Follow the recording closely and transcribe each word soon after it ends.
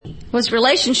was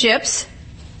relationships.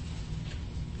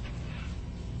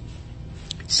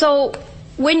 So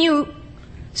when you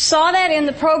saw that in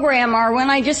the program, or when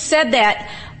I just said that,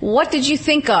 what did you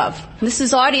think of? This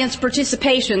is audience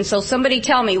participation, so somebody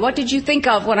tell me, what did you think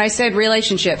of when I said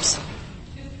relationships?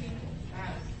 2 people.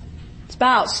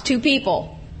 Spouse, 2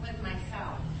 people. With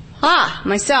myself.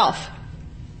 Myself.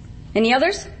 Any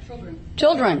others?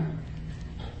 Children.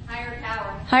 Higher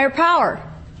power. Higher power.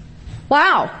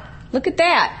 Wow. Look at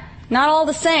that. Not all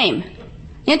the same.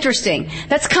 Interesting.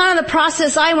 That's kind of the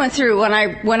process I went through when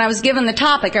I was given the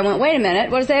topic. I went, wait a minute,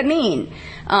 what does that mean?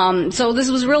 So this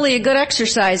was really a good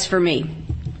exercise for me.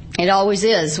 It always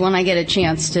is when I get a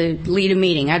chance to lead a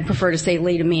meeting. I'd prefer to say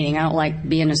lead a meeting. I don't like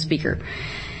being a speaker.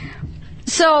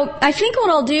 So I think what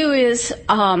I'll do is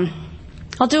I'll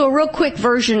do a real quick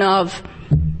version of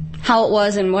how it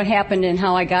was and what happened and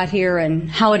how I got here and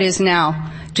how it is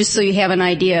now, just so you have an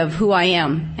idea of who I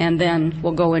am, and then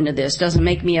we'll go into this. Doesn't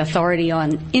make me authority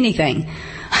on anything.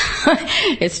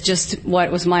 It's just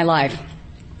what was my life.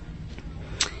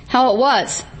 How it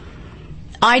was.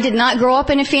 I did not grow up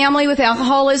in a family with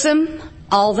alcoholism,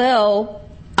 although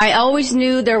I always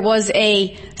knew there was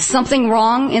something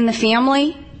wrong in the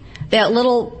family, that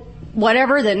little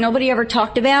whatever that nobody ever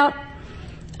talked about.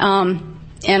 And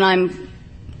I'm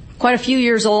quite a few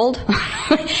years old.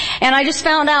 And I just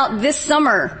found out this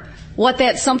summer what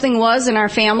that something was in our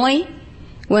family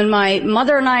when my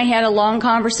mother and I had a long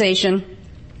conversation,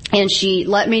 and she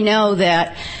let me know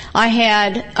that I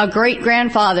had a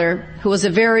great-grandfather who was a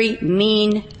very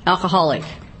mean alcoholic.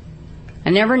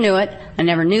 I never knew it. I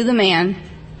never knew the man.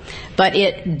 But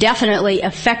it definitely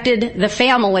affected the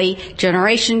family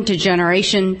generation to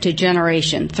generation to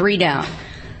generation. 3 down.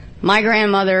 My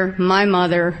grandmother, my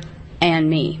mother, and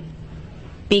me.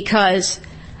 Because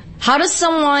how does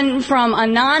someone from a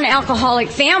non-alcoholic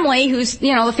family who's,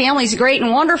 the family's great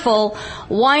and wonderful,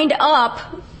 wind up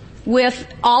with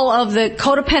all of the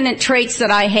codependent traits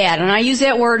that I had? And I use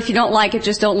that word. If you don't like it,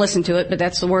 just don't listen to it, but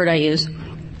that's the word I use.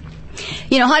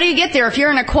 How do you get there? If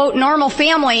you're in a, quote, normal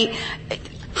family,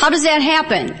 how does that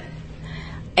happen?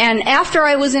 And after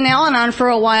I was in Al-Anon for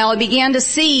a while, I began to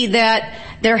see that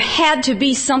there had to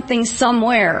be something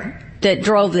somewhere that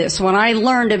drove this. When I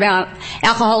learned about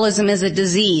alcoholism as a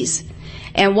disease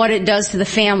and what it does to the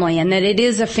family, and that it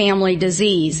is a family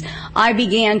disease, I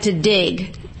began to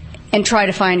dig and try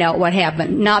to find out what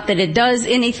happened. Not that it does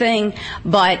anything,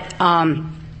 but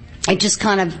it just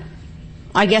kind of,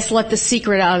 I guess, let the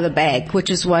secret out of the bag,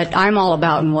 which is what I'm all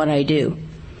about and what I do.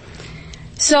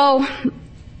 So,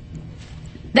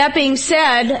 that being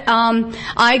said,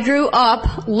 I grew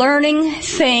up learning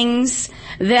things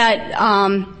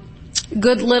that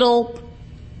good little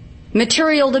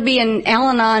material to be an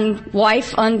Al-Anon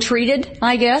wife untreated,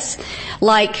 I guess.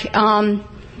 Like,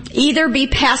 either be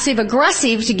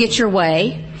passive-aggressive to get your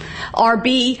way, or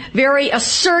be very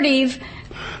assertive,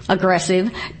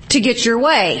 aggressive, to get your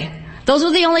way. Those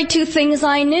were the only 2 things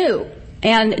I knew.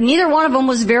 And neither one of them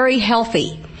was very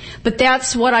healthy. But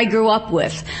that's what I grew up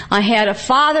with. I had a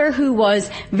father who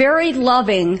was very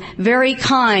loving, very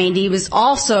kind. He was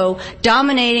also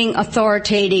dominating,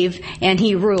 authoritative, and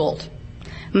he ruled.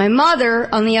 My mother,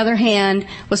 on the other hand,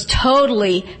 was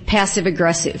totally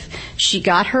passive-aggressive. She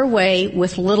got her way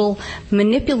with little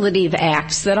manipulative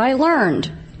acts that I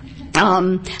learned.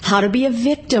 How to be a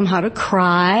victim, how to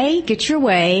cry, get your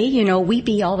way,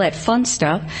 weepy, all that fun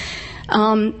stuff.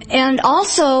 And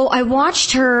also, I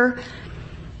watched her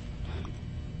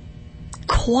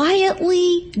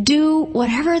quietly do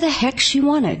whatever the heck she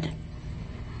wanted,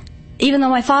 even though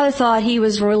my father thought he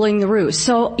was ruling the roost.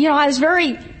 So, I was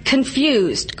very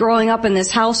confused growing up in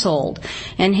this household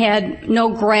and had no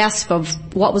grasp of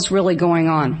what was really going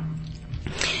on.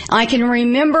 I can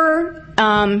remember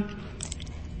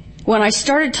when I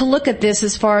started to look at this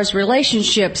as far as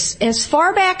relationships, as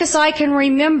far back as I can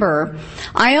remember,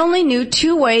 I only knew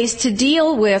 2 ways to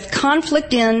deal with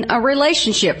conflict in a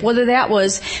relationship, whether that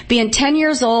was being 10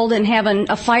 years old and having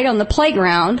a fight on the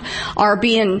playground, or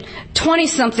being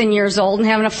 20-something years old and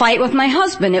having a fight with my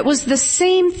husband. It was the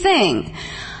same thing.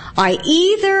 I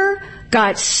either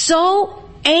got so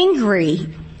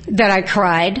angry that I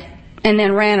cried and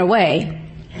then ran away,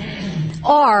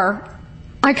 or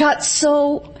I got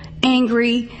so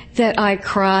angry that I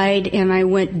cried and I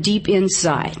went deep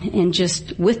inside and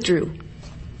just withdrew.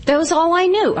 That was all I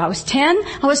knew. I was 10,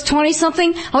 I was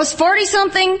 20-something, I was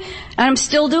 40-something, and I'm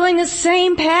still doing the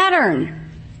same pattern.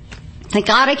 Thank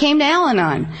God I came to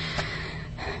Al-Anon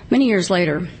many years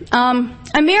later.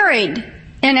 I married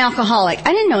an alcoholic.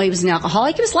 I didn't know he was an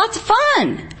alcoholic. It was lots of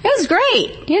fun. It was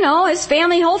great. His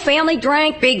family, whole family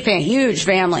drank, big family, huge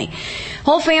family.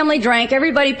 Whole family drank,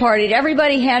 everybody partied,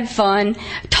 everybody had fun.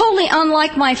 Totally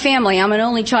unlike my family. I'm an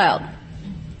only child.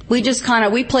 We just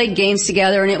we played games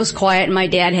together and it was quiet and my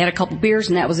dad had a couple beers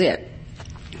and that was it.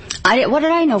 What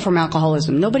did I know from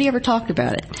alcoholism? Nobody ever talked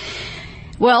about it.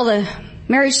 Well, the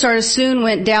marriage soon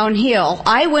went downhill.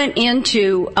 I went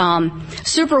into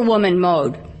superwoman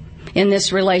mode in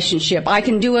this relationship. I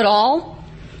can do it all.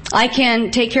 I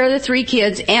can take care of the 3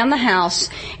 kids and the house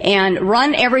and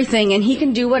run everything, and he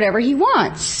can do whatever he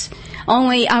wants.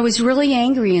 Only I was really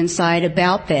angry inside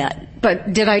about that.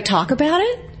 But did I talk about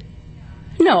it?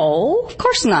 No, of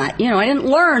course not. I didn't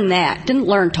learn that. Didn't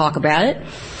learn talk about it.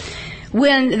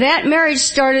 When that marriage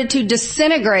started to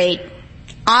disintegrate,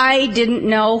 I didn't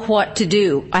know what to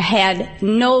do. I had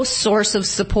no source of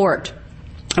support.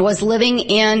 I was living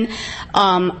in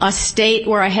a state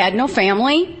where I had no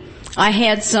family. I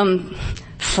had some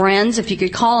friends, if you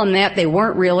could call them that. They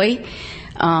weren't really.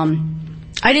 I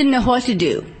didn't know what to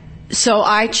do. So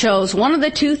I chose one of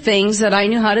the 2 things that I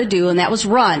knew how to do, and that was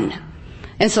run.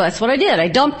 And so that's what I did. I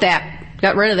dumped that,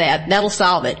 got rid of that. That'll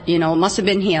solve it. It must have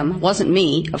been him. It wasn't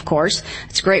me, of course.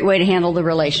 It's a great way to handle the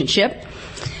relationship.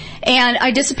 And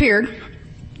I disappeared.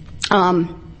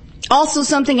 Also,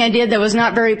 something I did that I was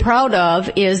not very proud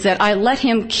of is that I let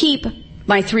him keep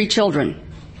my 3 children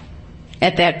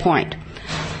at that point.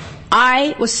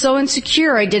 I was so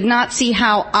insecure, I did not see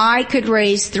how I could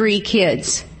raise 3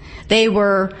 kids. They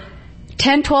were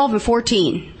 10, 12, and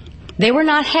 14. They were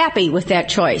not happy with that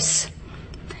choice.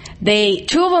 2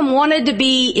 of them wanted to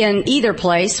be in either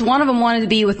place. One of them wanted to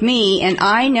be with me, and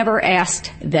I never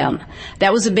asked them.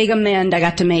 That was a big amend I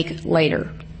got to make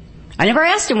later. I never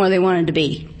asked them where they wanted to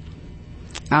be.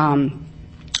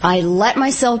 I let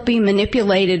myself be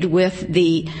manipulated with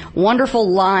the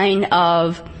wonderful line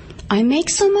of, I make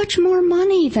so much more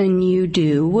money than you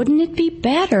do. Wouldn't it be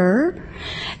better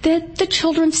that the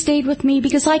children stayed with me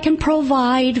because I can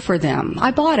provide for them? I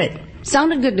bought it.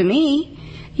 Sounded good to me.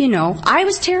 I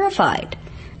was terrified.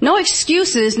 No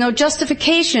excuses, no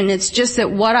justification. It's just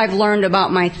that what I've learned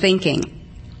about my thinking.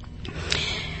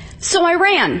 So I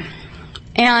ran.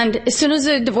 And as soon as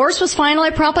the divorce was final, I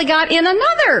promptly got in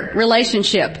another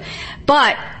relationship.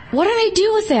 But what did I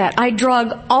do with that? I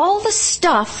drug all the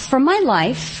stuff from my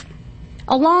life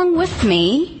along with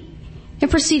me and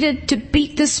proceeded to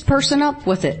beat this person up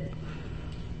with it.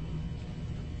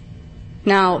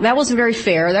 Now, that wasn't very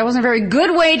fair. That wasn't a very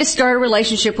good way to start a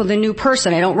relationship with a new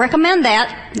person. I don't recommend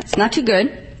that. That's not too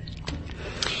good.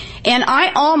 And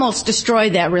I almost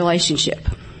destroyed that relationship.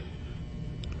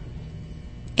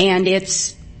 And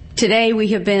today we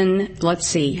have been,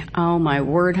 oh my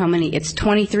word, it's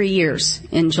 23 years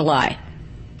in July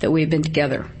that we've been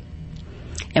together.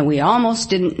 And we almost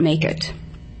didn't make it.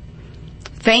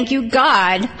 Thank you,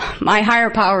 God. My higher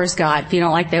power is God. If you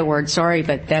don't like that word, sorry,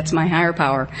 but that's my higher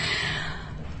power.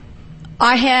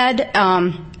 I had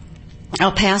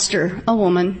a pastor, a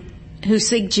woman, who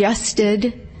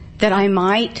suggested that I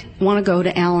might want to go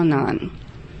to Al-Anon.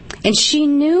 And she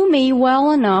knew me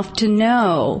well enough to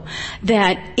know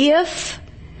that if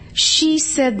she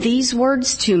said these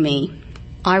words to me,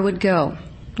 I would go.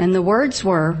 And the words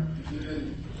were,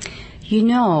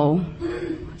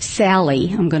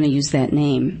 Sally, I'm going to use that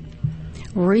name,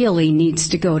 really needs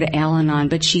to go to Al-Anon,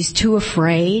 but she's too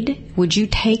afraid. Would you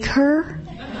take her?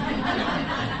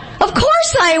 Of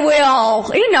course I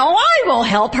will. I will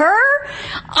help her.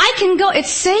 I can go. It's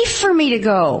safe for me to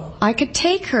go. I could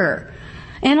take her.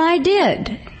 And I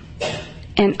did.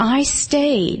 And I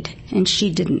stayed, and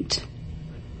she didn't.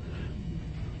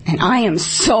 And I am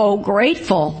so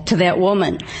grateful to that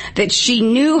woman that she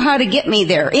knew how to get me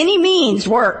there. Any means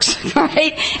works,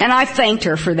 right? And I thanked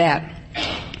her for that.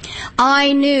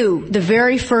 I knew the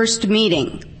very first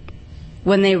meeting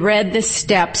when they read the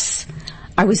steps,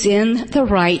 I was in the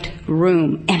right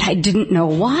room, and I didn't know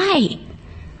why.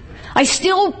 I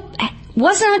still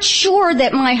was not sure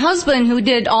that my husband, who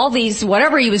did all these,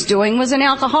 whatever he was doing, was an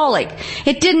alcoholic.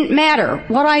 It didn't matter.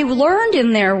 What I learned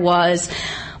in there was,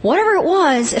 whatever it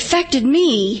was affected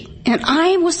me, and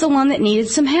I was the one that needed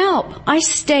some help. I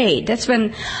stayed. That's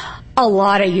been a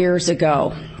lot of years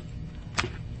ago.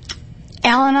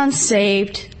 Al-Anon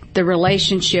saved the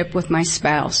relationship with my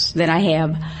spouse that I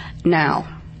have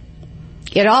now.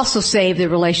 It also saved the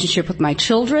relationship with my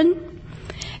children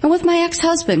and with my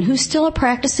ex-husband, who's still a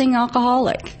practicing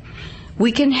alcoholic.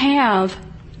 We can have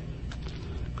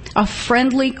a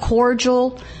friendly,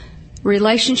 cordial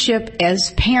relationship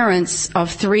as parents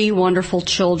of 3 wonderful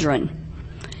children.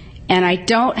 And I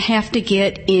don't have to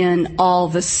get in all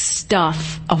the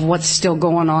stuff of what's still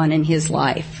going on in his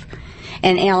life.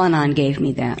 And Al-Anon gave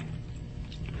me that.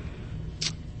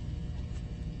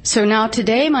 So now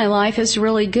today my life is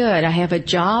really good. I have a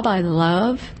job I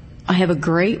love. I have a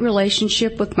great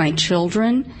relationship with my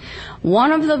children.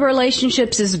 One of the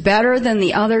relationships is better than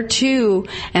the other two,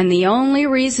 and the only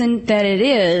reason that it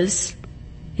is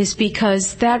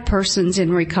because that person's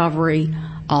in recovery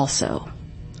also.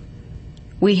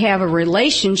 We have a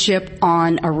relationship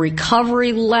on a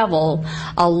recovery level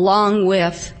along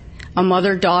with a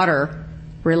mother-daughter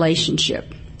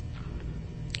relationship.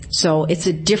 So it's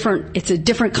a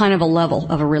different kind of a level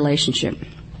of a relationship.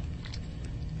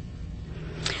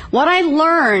 What I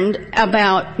learned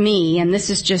about me, and this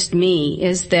is just me,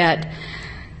 is that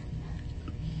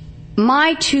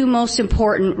my two most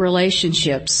important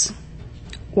relationships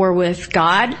were with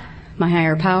God, my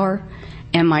higher power,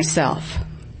 and myself.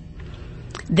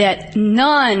 That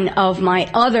none of my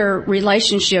other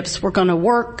relationships were going to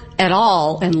work at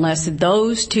all unless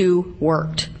those two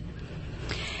worked.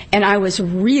 And I was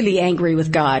really angry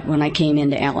with God when I came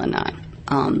into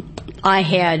Al-Anon. I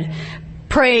had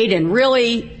prayed and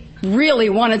really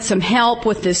wanted some help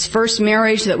with this first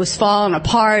marriage that was falling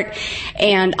apart,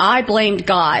 and I blamed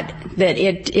God that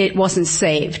it wasn't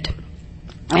saved.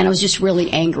 And I was just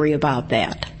really angry about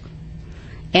that.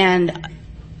 And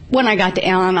when I got to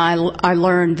Al-Anon, I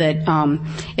learned that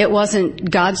it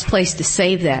wasn't God's place to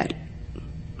save that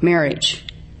marriage.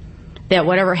 That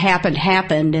whatever happened,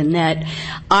 happened, and that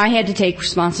I had to take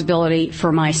responsibility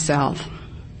for myself.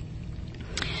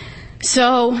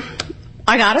 So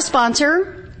I got a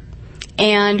sponsor,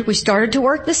 and we started to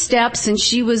work the steps, and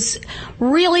she was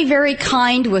really very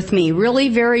kind with me, really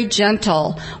very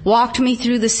gentle, walked me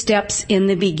through the steps in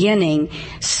the beginning,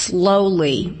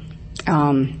 slowly.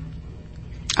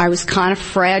 I was kind of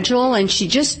fragile, and she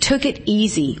just took it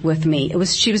easy with me.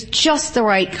 She was just the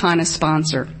right kind of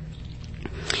sponsor.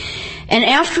 And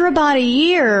after about a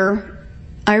year,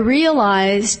 I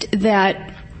realized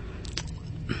that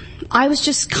I was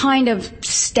just kind of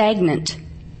stagnant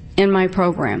in my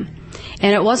program.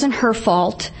 And it wasn't her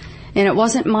fault, and it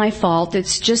wasn't my fault.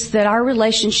 It's just that our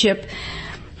relationship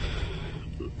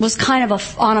was kind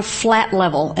of on a flat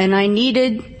level, and I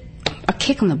needed a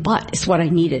kick in the butt is what I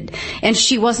needed. And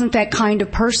she wasn't that kind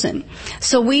of person.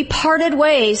 So we parted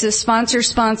ways as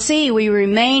sponsor-sponsee. We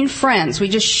remained friends. We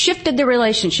just shifted the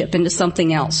relationship into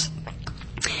something else.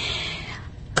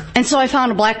 And so I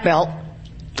found a black belt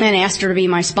and asked her to be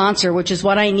my sponsor, which is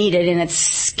what I needed, and it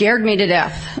scared me to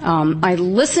death. I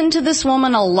listened to this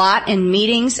woman a lot in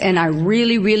meetings, and I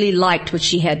really liked what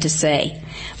she had to say.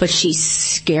 But she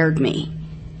scared me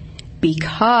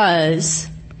because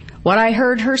what I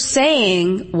heard her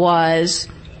saying was,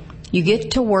 you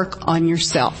get to work on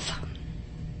yourself.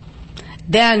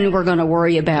 Then we're going to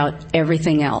worry about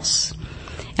everything else.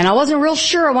 And I wasn't real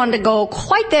sure I wanted to go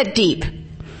quite that deep,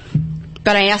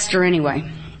 but I asked her anyway.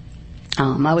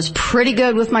 I was pretty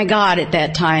good with my God at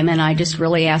that time, and I just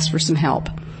really asked for some help.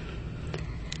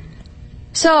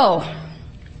 So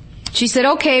she said,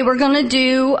 okay, we're going to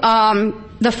do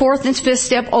the fourth and fifth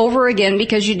step over again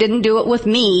because you didn't do it with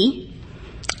me.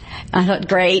 I thought,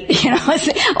 great,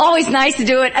 it's always nice to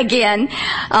do it again.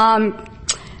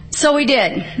 So we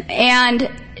did.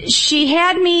 And she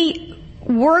had me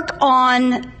work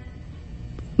on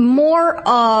more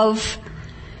of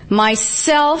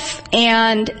myself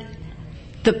and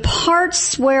the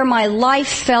parts where my life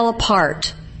fell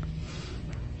apart.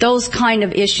 Those kind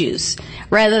of issues.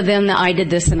 Rather than the I did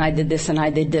this and I did this and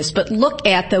I did this. But look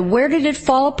at where did it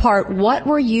fall apart? What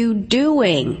were you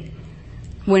doing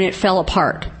when it fell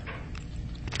apart?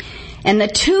 And the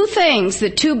two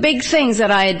big things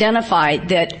that I identified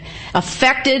that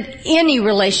affected any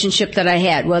relationship that I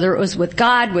had, whether it was with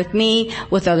God, with me,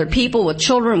 with other people, with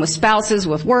children, with spouses,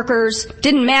 with workers,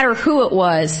 didn't matter who it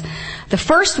was. The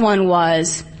first one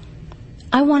was,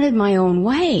 I wanted my own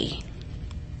way.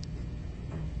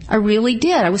 I really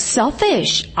did. I was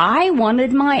selfish. I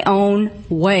wanted my own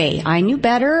way. I knew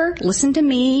better. Listen to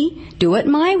me. Do it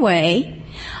my way.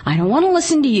 I don't want to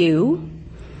listen to you.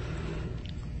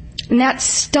 And that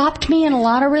stopped me in a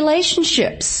lot of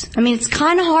relationships. I mean, it's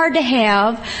kind of hard to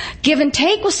have give and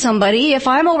take with somebody if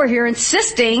I'm over here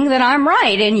insisting that I'm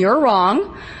right and you're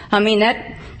wrong. I mean,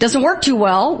 that doesn't work too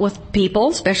well with people,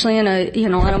 especially in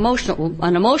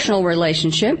an emotional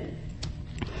relationship.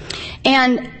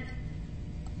 And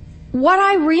what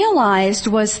I realized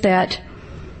was that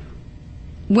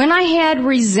when I had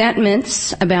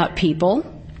resentments about people,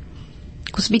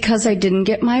 it was because I didn't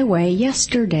get my way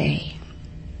yesterday.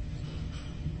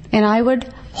 And I would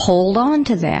hold on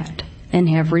to that and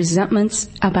have resentments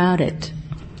about it.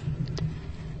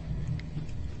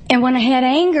 And when I had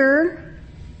anger,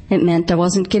 it meant I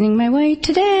wasn't getting my way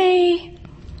today.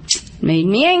 It made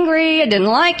me angry. I didn't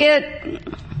like it.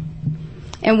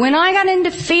 And when I got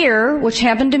into fear, which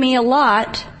happened to me a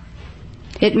lot,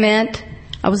 it meant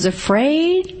I was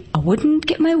afraid I wouldn't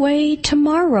get my way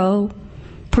tomorrow.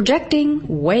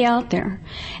 Projecting way out there.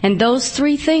 And those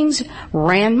three things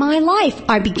ran my life.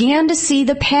 I began to see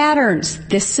the patterns.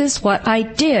 This is what I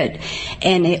did.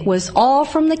 And it was all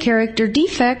from the character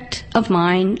defect of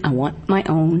mine. I want my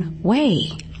own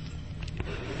way.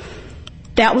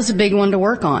 That was a big one to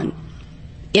work on.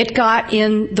 It got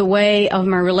in the way of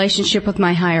my relationship with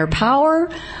my higher power.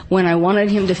 When I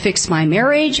wanted him to fix my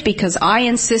marriage because I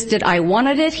insisted I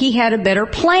wanted it, he had a better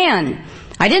plan.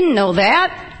 I didn't know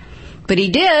that. But he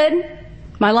did.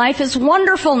 My life is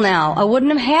wonderful now. I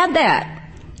wouldn't have had that.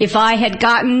 If I had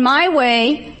gotten my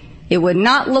way, it would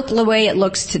not look the way it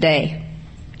looks today.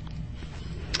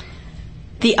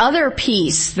 The other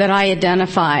piece that I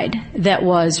identified that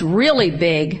was really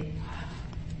big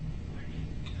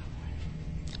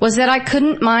was that I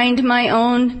couldn't mind my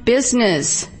own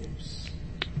business.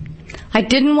 I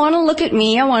didn't want to look at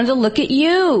me. I wanted to look at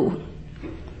you.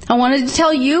 I wanted to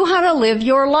tell you how to live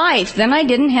your life. Then I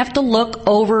didn't have to look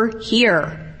over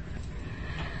here.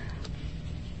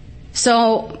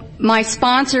 So my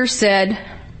sponsor said,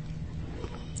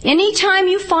 anytime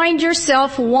you find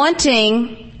yourself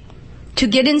wanting to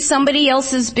get in somebody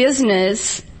else's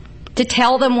business, to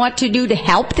tell them what to do to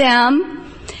help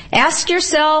them, ask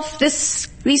yourself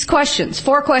these questions,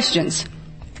 4 questions.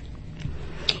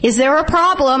 Is there a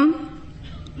problem?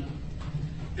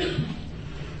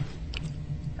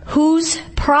 Whose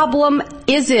problem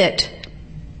is it?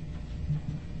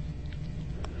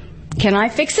 Can I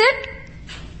fix it?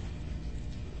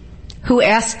 Who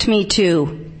asked me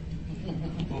to?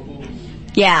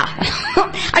 Yeah.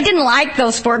 I didn't like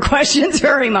those 4 questions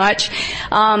very much.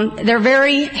 They're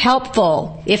very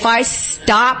helpful. If I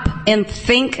stop and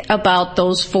think about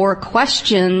those 4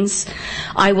 questions,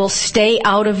 I will stay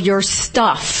out of your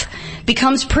stuff.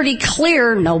 Becomes pretty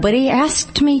clear, nobody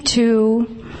asked me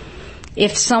to.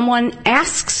 If someone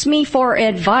asks me for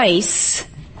advice,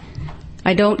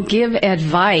 I don't give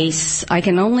advice. I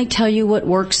can only tell you what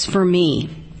works for me.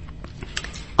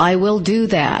 I will do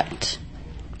that.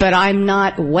 But I'm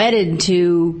not wedded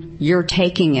to you're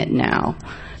taking it now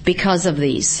because of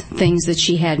these things that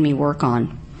she had me work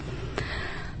on.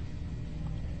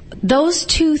 Those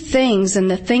 2 things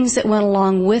and the things that went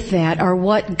along with that are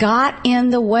what got in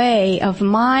the way of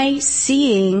my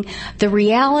seeing the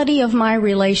reality of my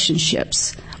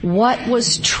relationships. What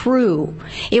was true.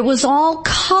 It was all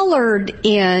colored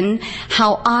in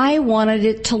how I wanted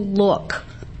it to look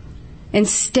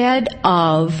instead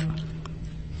of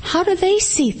how do they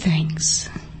see things?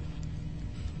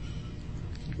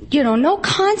 No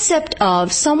concept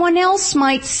of someone else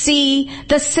might see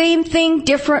the same thing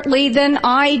differently than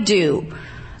I do.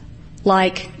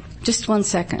 Like, just 1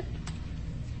 second.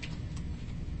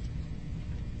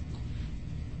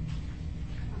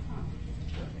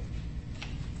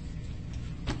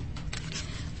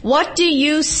 What do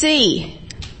you see?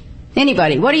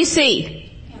 Anybody, what do you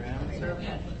see?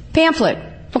 Pamphlet.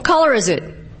 What color is it?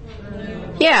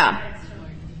 Yeah.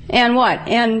 And what?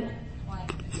 And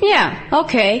yeah,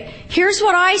 okay. Here's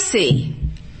what I see.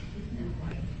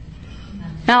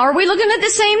 Now, are we looking at the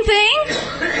same thing?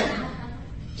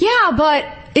 Yeah, but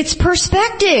it's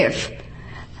perspective.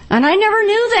 And I never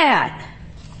knew that.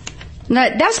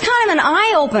 That's kind of an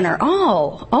eye-opener.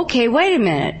 Oh, okay, wait a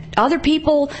minute. Other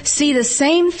people see the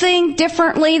same thing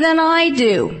differently than I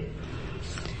do.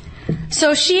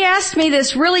 So she asked me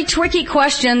this really tricky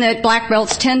question that black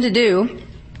belts tend to do.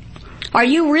 Are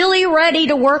you really ready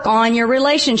to work on your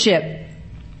relationship?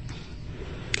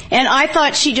 And I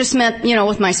thought she just meant,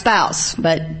 with my spouse,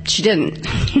 but she didn't.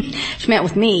 She meant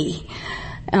with me.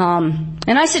 And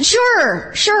I said,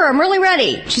 sure, I'm really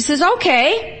ready. She says,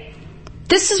 okay,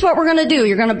 this is what we're going to do.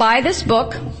 You're going to buy this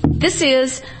book. This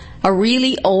is a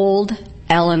really old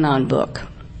Al-Anon book.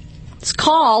 It's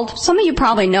called, some of you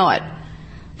probably know it,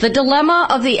 The Dilemma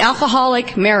of the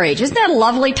Alcoholic Marriage. Isn't that a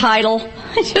lovely title?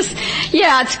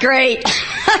 It's great.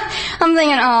 I'm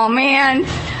thinking, oh man,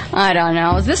 I don't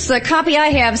know. The copy I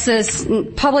have says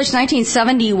published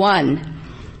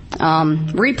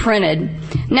 1971,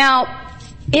 reprinted. Now,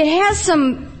 it has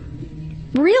some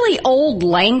really old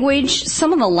language.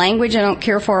 Some of the language I don't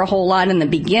care for a whole lot in the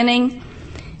beginning.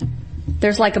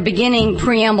 There's like a beginning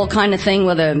preamble kind of thing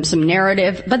with some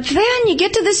narrative. But then you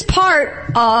get to this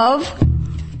part of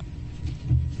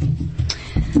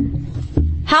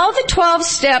how the 12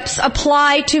 steps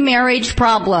apply to marriage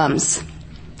problems.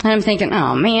 And I'm thinking,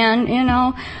 oh man,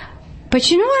 But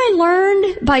what I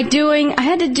learned by I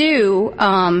had to do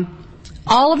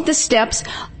all of the steps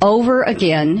over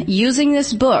again using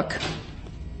this book.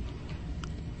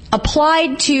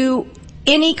 applied to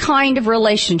any kind of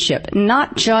relationship,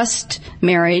 not just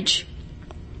marriage,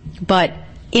 but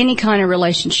any kind of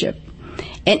relationship.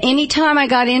 And any time I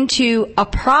got into a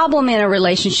problem in a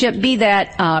relationship, be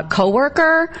that a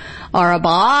coworker or a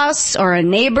boss or a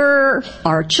neighbor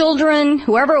or children,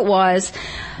 whoever it was,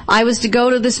 I was to go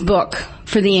to this book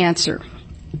for the answer.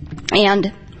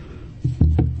 And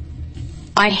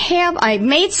I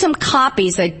made some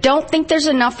copies. I don't think there's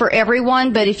enough for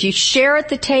everyone, but if you share at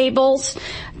the tables,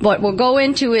 what we'll go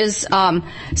into is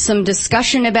some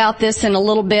discussion about this in a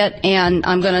little bit, and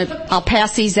I'll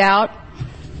pass these out.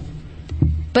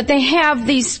 But they have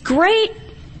these great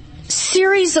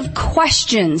series of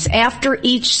questions after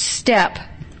each step.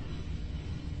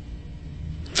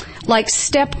 Like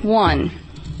step 1.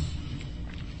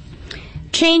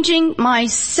 Changing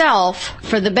myself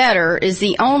for the better is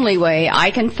the only way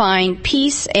I can find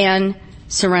peace and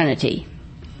serenity.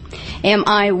 Am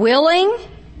I willing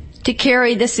to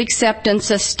carry this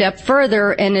acceptance a step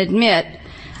further and admit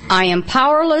I am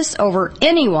powerless over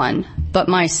anyone but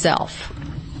myself?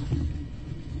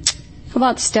 How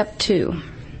about step 2?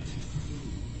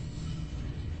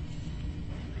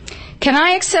 Can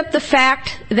I accept the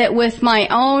fact that with my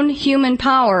own human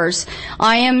powers,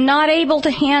 I am not able to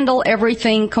handle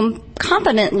everything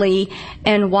competently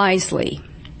and wisely?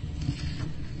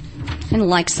 And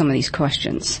like some of these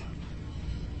questions.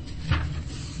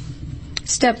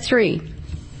 Step 3.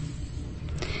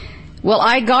 Will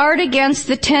I guard against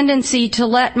the tendency to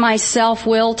let my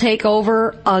self-will take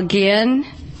over again?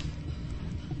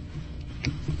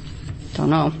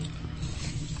 Don't know.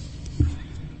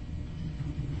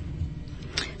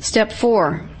 Step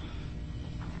 4.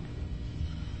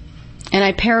 And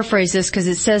I paraphrase this because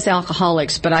it says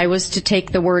alcoholics, but I was to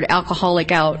take the word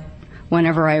alcoholic out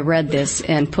whenever I read this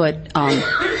and put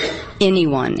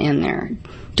anyone in there.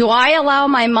 Do I allow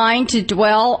my mind to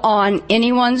dwell on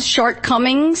anyone's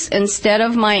shortcomings instead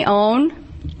of my own?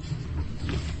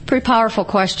 Pretty powerful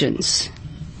questions.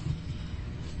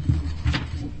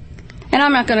 And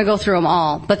I'm not going to go through them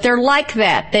all, but they're like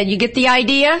that. That you get the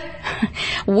idea?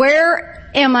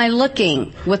 Where am I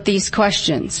looking with these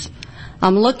questions?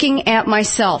 I'm looking at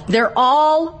myself. They're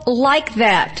all like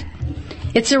that.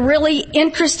 It's a really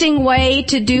interesting way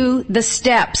to do the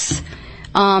steps.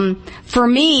 For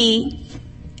me,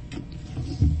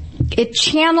 it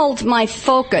channeled my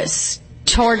focus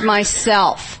toward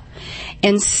myself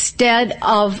instead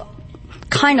of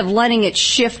kind of letting it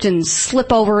shift and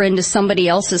slip over into somebody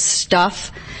else's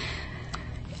stuff.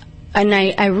 And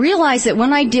I realized that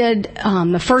when I did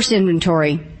the first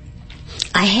inventory,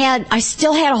 I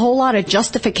still had a whole lot of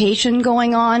justification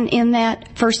going on in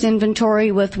that first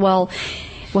inventory with, well,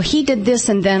 he did this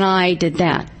and then I did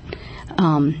that.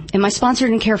 And my sponsor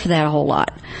didn't care for that a whole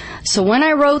lot. So when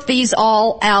I wrote these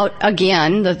all out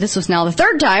again, this was now the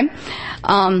third time,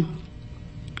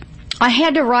 I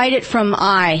had to write it from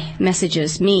I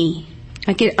messages, me.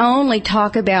 I could only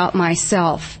talk about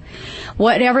myself.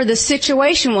 Whatever the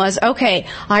situation was, okay,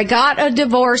 I got a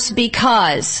divorce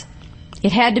because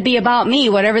it had to be about me,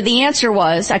 whatever the answer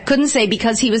was. I couldn't say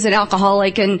because he was an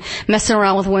alcoholic and messing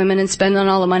around with women and spending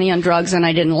all the money on drugs and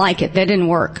I didn't like it. That didn't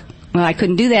work. Well, I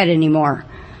couldn't do that anymore.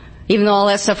 Even though all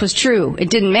that stuff was true, it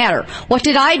didn't matter. What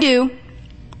did I do?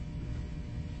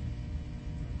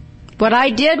 What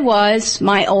I did was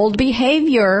my old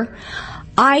behavior.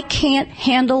 I can't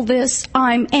handle this.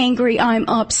 I'm angry. I'm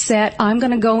upset. I'm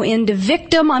going to go into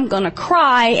victim. I'm going to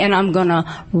cry and I'm going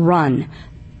to run.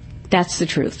 That's the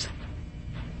truth.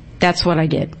 That's what I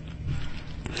did.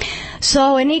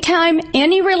 So anytime,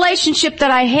 any relationship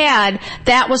that I had,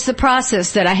 that was the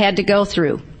process that I had to go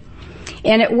through.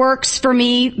 And it works for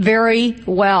me very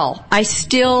well. I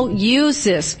still use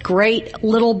this great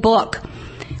little book.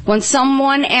 When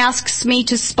someone asks me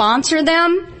to sponsor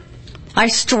them, I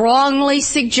strongly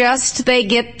suggest they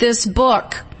get this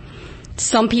book.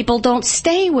 Some people don't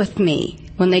stay with me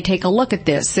when they take a look at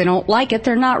this. They don't like it,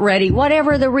 they're not ready.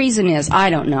 Whatever the reason is, I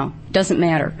don't know. Doesn't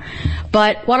matter.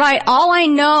 But all I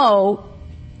know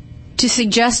to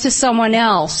suggest to someone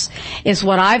else is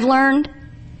what I've learned,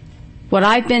 what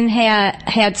I've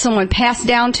had someone pass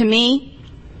down to me,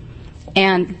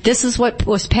 and this is what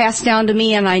was passed down to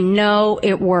me, and I know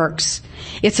it works.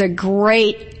 It's a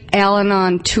great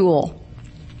Al-Anon tool.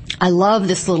 I love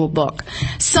this little book.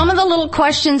 Some of the little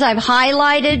questions I've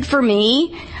highlighted for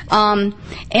me, and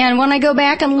when I go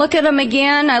back and look at them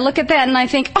again, I look at that and I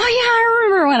think, oh yeah, I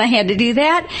remember when I had to do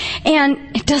that,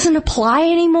 and it doesn't apply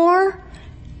anymore,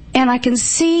 and I can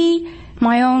see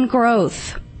my own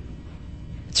growth.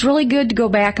 It's really good to go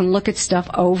back and look at stuff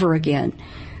over again.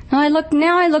 Now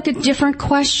I look at different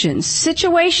questions.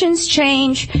 Situations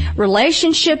change,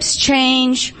 relationships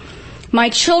change. My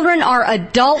children are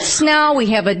adults now.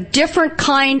 We have a different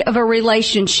kind of a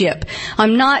relationship.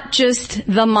 I'm not just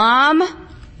the mom.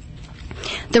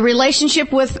 The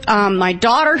relationship with my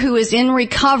daughter who is in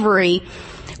recovery,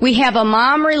 we have a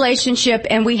mom relationship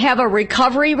and we have a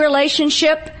recovery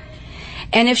relationship.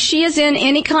 And if she is in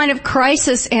any kind of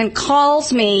crisis and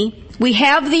calls me, we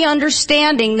have the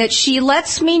understanding that she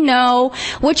lets me know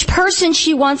which person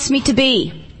she wants me to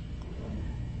be.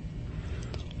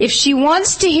 If she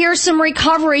wants to hear some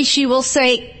recovery, she will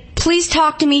say, please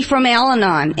talk to me from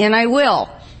Al-Anon, and I will,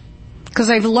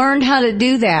 because I've learned how to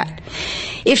do that.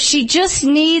 If she just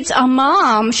needs a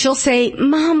mom, she'll say,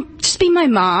 Mom, just be my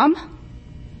mom,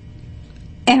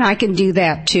 and I can do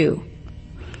that too.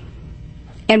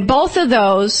 And both of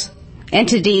those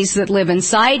entities that live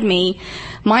inside me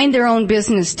mind their own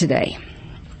business today.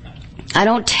 I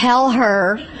don't tell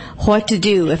her what to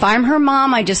do. If I'm her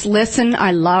mom, I just listen.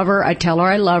 I love her. I tell her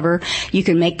I love her. You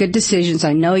can make good decisions.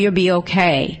 I know you'll be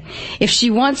okay. If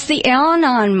she wants the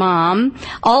Al-Anon mom,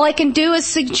 all I can do is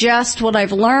suggest what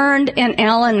I've learned in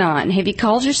Al-Anon. Have you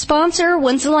called your sponsor?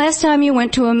 When's the last time you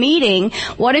went to a meeting?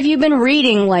 What have you been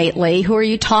reading lately? Who are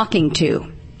you talking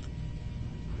to?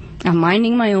 I'm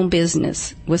minding my own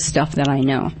business with stuff that I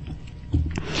know.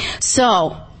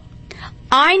 So,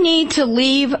 I need to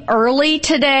leave early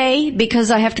today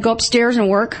because I have to go upstairs and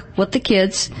work with the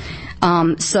kids.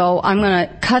 So I'm going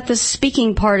to cut the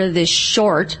speaking part of this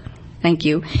short. Thank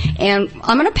you. And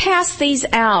I'm going to pass these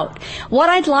out. What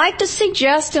I'd like to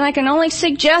suggest, and I can only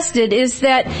suggest it, is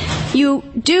that you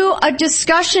do a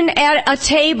discussion at a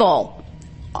table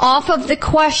off of the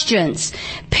questions.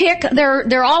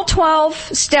 They're all 12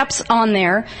 steps on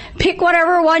there. Pick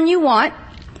whatever one you want.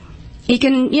 You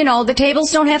can, the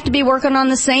tables don't have to be working on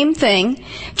the same thing.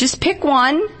 Just pick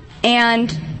one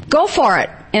and go for it.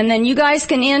 And then you guys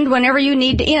can end whenever you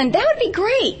need to end. That would be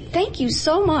great. Thank you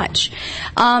so much.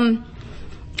 And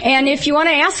if you want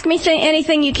to ask me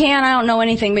anything, you can. I don't know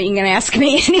anything, but you can ask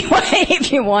me anyway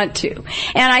if you want to.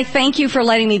 And I thank you for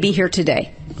letting me be here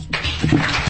today.